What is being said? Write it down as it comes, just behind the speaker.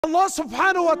Allah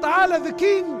subhanahu wa ta'ala, the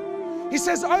king, he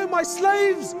says, "Oh my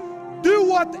slaves, do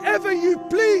whatever you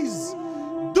please.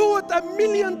 Do it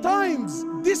 1,000,000 times.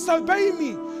 Disobey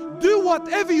me. Do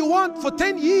whatever you want for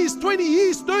 10 years, 20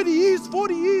 years, 30 years,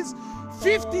 40 years,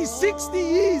 50, 60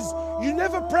 years. You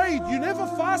never prayed, you never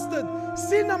fasted,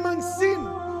 sin among sin.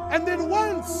 And then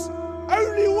once,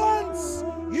 only once,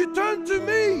 you turn to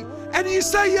me and you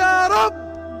say, Ya Rab."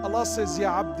 Allah says,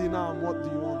 "Ya Abdi Naam, what do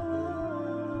you want?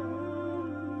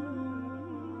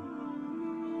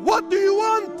 What do you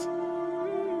want?"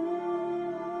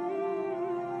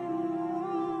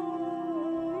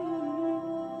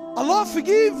 Allah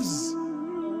forgives.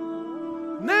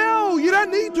 Now you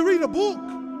don't need to read a book.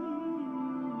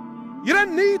 You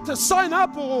don't need to sign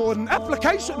up or an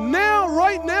application. Now,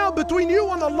 right now, between you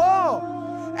and Allah.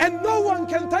 And no one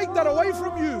can take that away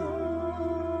from you.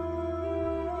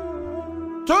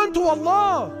 Turn to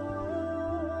Allah.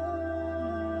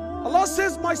 Allah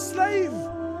says, "My slave,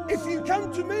 if you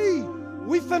come to me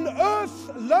with an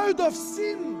earth load of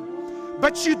sin,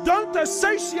 but you don't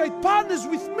associate partners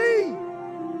with me,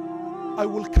 I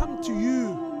will come to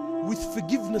you with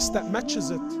forgiveness that matches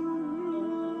it."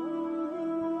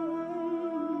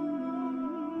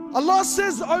 Allah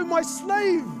says, "Oh my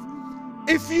slave,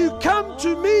 if you come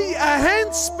to me a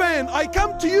handspan, I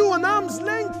come to you an arm's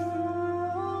length.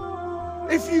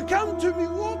 If you come to me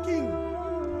walking,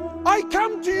 I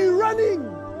come to you running."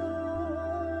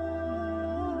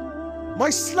 My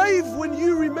slave, when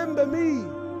you remember me,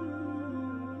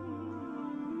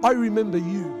 I remember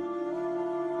you.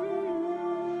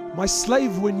 My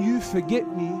slave, when you forget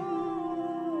me,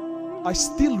 I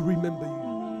still remember you.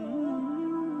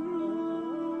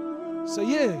 So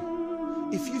yeah,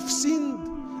 if you've sinned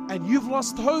and you've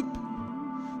lost hope,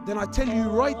 then I tell you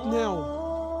right now,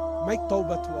 make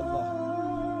tawbah to Allah.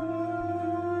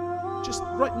 Just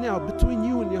right now, between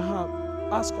you and your heart,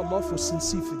 ask Allah for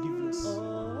sincere forgiveness.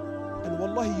 And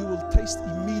wallahi, you will taste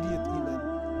immediate iman.